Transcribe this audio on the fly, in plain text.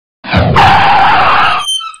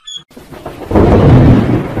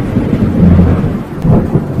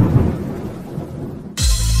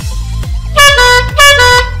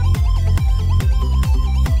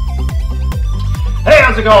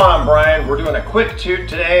it going? I'm Brian. We're doing a quick toot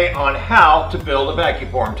today on how to build a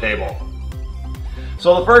Vacuform table.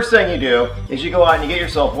 So the first thing you do is you go out and you get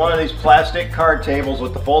yourself one of these plastic card tables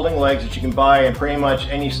with the folding legs that you can buy in pretty much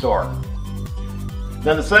any store.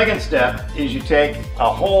 Then the second step is you take a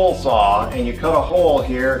hole saw and you cut a hole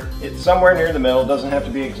here. It's somewhere near the middle, doesn't have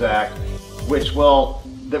to be exact,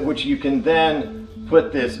 which you can then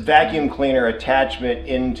put this vacuum cleaner attachment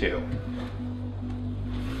into.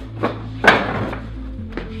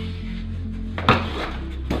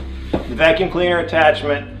 The vacuum cleaner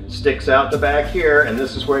attachment sticks out the back here, and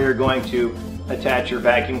this is where you're going to attach your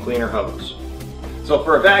vacuum cleaner hose. So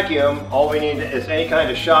for a vacuum, all we need is any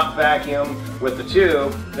kind of shop vacuum with the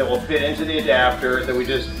tube that will fit into the adapter that we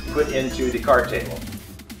just put into the card table.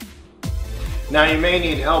 Now you may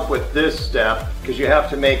need help with this step because you have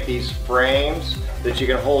to make these frames that you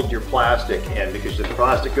can hold your plastic in, because the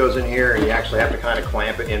plastic goes in here and you actually have to kind of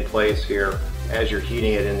clamp it in place here as you're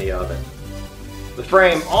heating it in the oven. The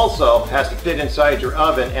frame also has to fit inside your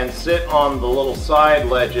oven and sit on the little side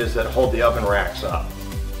ledges that hold the oven racks up.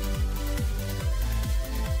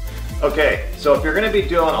 Okay, so if you're going to be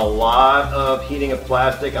doing a lot of heating of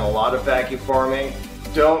plastic and a lot of vacuum forming,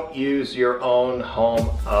 don't use your own home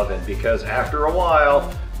oven, because after a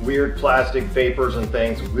while, weird plastic vapors and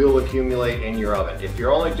things will accumulate in your oven. If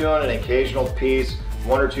you're only doing an occasional piece,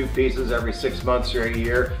 1 or 2 pieces every 6 months or a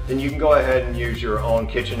year, then you can go ahead and use your own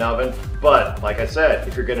kitchen oven. But like I said,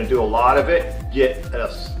 if you're going to do a lot of it, get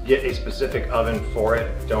a specific oven for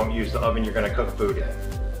it. Don't use the oven you're going to cook food in.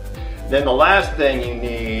 Then the last thing you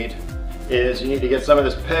need is you need to get some of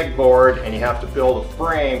this pegboard, and you have to build a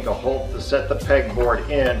frame to set the pegboard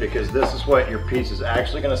in, because this is what your piece is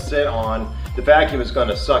actually going to sit on. The vacuum is going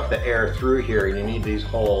to suck the air through here, and you need these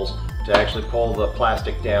holes to actually pull the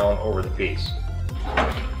plastic down over the piece. So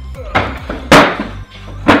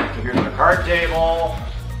here's our card table,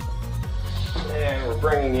 and we're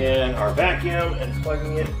bringing in our vacuum and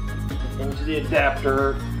plugging it into the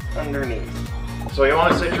adapter underneath. So you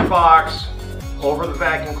want to set your box over the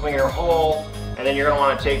vacuum cleaner hole, and then you're going to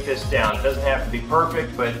want to take this down. It doesn't have to be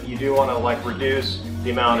perfect, but you do want to reduce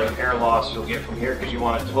the amount of air loss you'll get from here, because you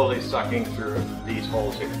want it totally sucking through these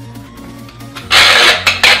holes here.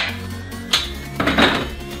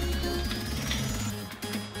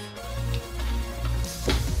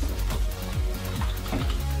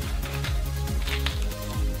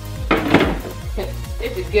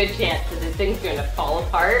 There's a good chance that this thing's going to fall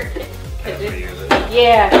apart.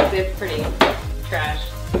 Yeah, because it's pretty trash.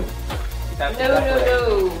 No.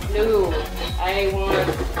 I want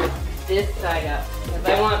this side up, because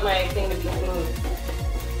I want my thing to be smooth.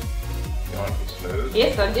 You want it to be smooth?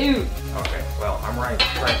 Yes, I do. Okay, well, I'm right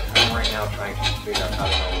now trying to figure out how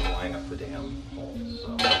to line up the damn holes.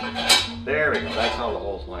 So, there we go, that's how the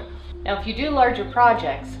holes line up. Now, if you do larger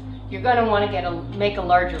projects, you're going to want to make a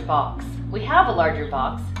larger box. We have a larger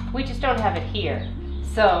box, we just don't have it here.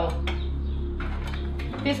 So,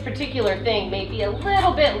 this particular thing may be a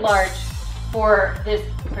little bit large for this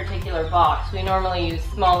particular box. We normally use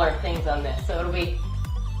smaller things on this, so it'll be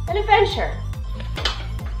an adventure.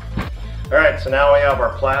 Alright, so now we have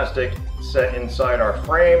our plastic set inside our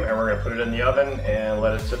frame, and we're going to put it in the oven and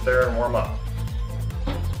let it sit there and warm up.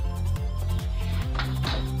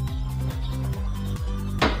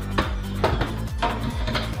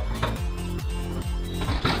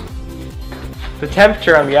 The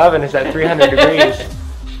temperature on the oven is at 300 degrees.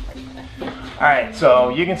 Alright, so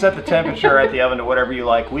you can set the temperature at the oven to whatever you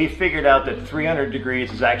like. We figured out that 300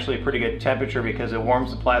 degrees is actually a pretty good temperature, because it warms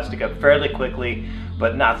the plastic up fairly quickly,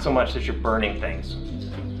 but not so much that you're burning things.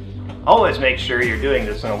 Always make sure you're doing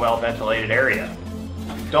this in a well-ventilated area.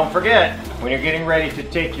 Don't forget, when you're getting ready to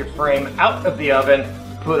take your frame out of the oven,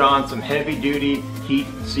 put on some heavy-duty,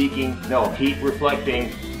 heat-reflecting,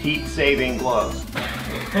 heat-saving gloves.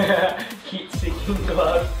 Heat-seeking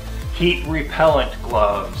gloves. Heat-repellent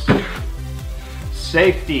gloves.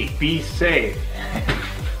 Safety, be safe.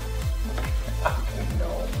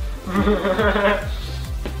 No.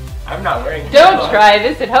 I'm not wearing Don't try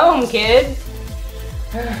this at home, kids.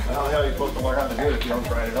 How the hell are you supposed to learn how to do it if you don't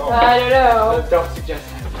try it at home? I don't know. Don't suggest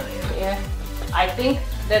that. Yeah. I think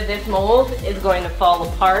that this mold is going to fall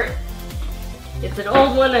apart. It's an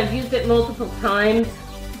old one, I've used it multiple times,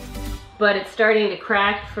 but it's starting to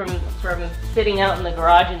crack from sitting out in the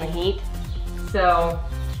garage in the heat. So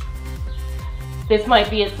this might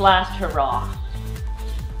be its last hurrah.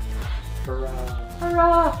 Hurrah.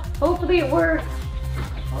 Hurrah! Hopefully it works.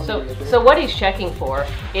 So what he's checking for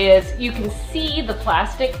is, you can see the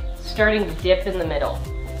plastic starting to dip in the middle.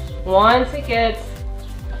 Once it gets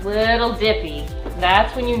a little dippy,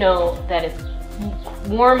 that's when you know that it's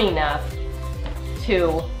warm enough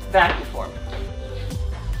to Vacuform.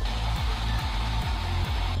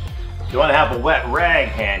 You want to have a wet rag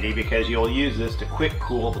handy because you'll use this to quick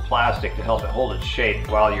cool the plastic to help it hold its shape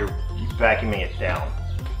while you're vacuuming it down.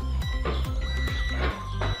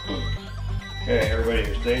 Okay, everybody at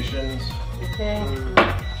your stations. Okay.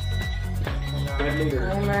 Millimeter.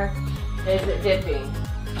 Timer. Is it dipping?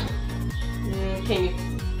 Can you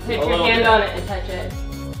put your hand on it and touch it?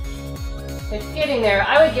 It's getting there.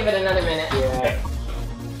 I would give it another minute. Yeah.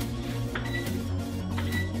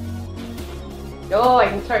 Oh, I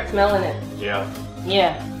can start smelling it. Yeah.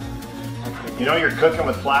 Yeah. You know you're cooking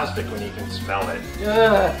with plastic when you can smell it.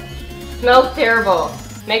 Ugh. Smells terrible.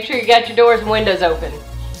 Make sure you got your doors and windows open.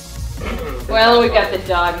 Well, we've got the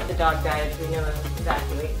dog. If the dog dies, we know to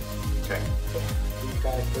evacuate. Okay. These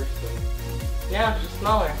guys first thing. No, it's just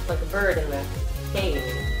smaller. It's like a bird in the cage.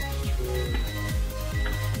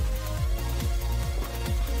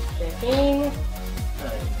 Checking.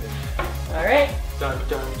 All right. Dun, dun,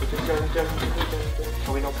 dun, dun, dun, dun, dun, dun.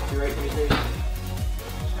 Oh, we don't copyright anything.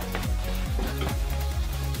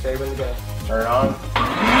 Okay, when to go. Turn it on.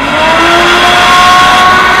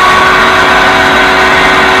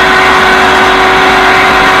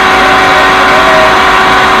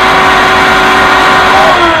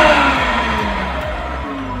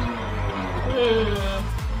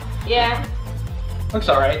 Yeah. Looks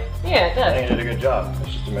alright. Yeah, it I does. think you did a good job.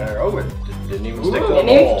 It's just a matter. Oh, it didn't even stick to the It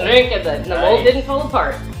needs mold. to drink it. The mold Nice. didn't fall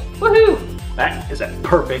apart. Woohoo! That is a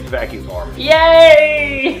perfect vacuum form.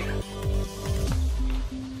 Yay!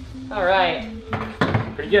 All right.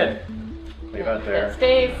 Pretty good. Leave that That there.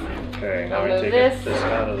 stays. Okay, now I'll we move take this. this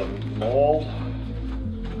out of the mold,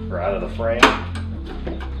 or out of the frame.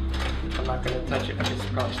 I'm not gonna touch it. It's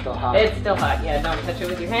probably still hot. It's still hot. Yeah, don't touch it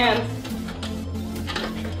with your hands.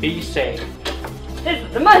 Be safe. This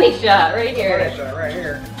is the money shot right here. Right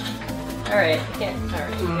here. All right. You can't. All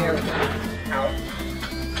right. There we go. Ow.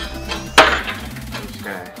 I'm just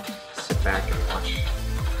gonna sit back and watch.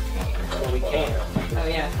 Well, we can. Oh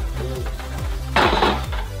yeah.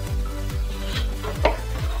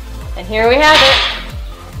 And here we have it.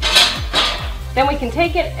 Then we can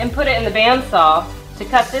take it and put it in the bandsaw to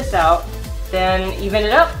cut this out. Then even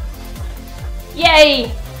it up.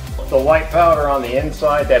 Yay! The white powder on the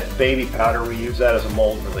inside, that's baby powder. We use that as a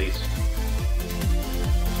mold release.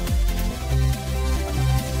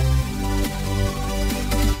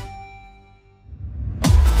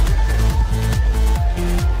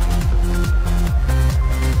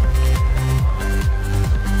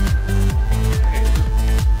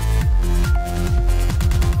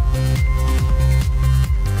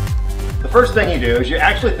 The first thing you do is you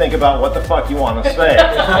actually think about what the fuck you want to say.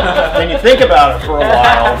 Then you think about it for a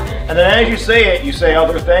while, and then as you say it, you say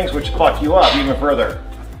other things which fuck you up even further.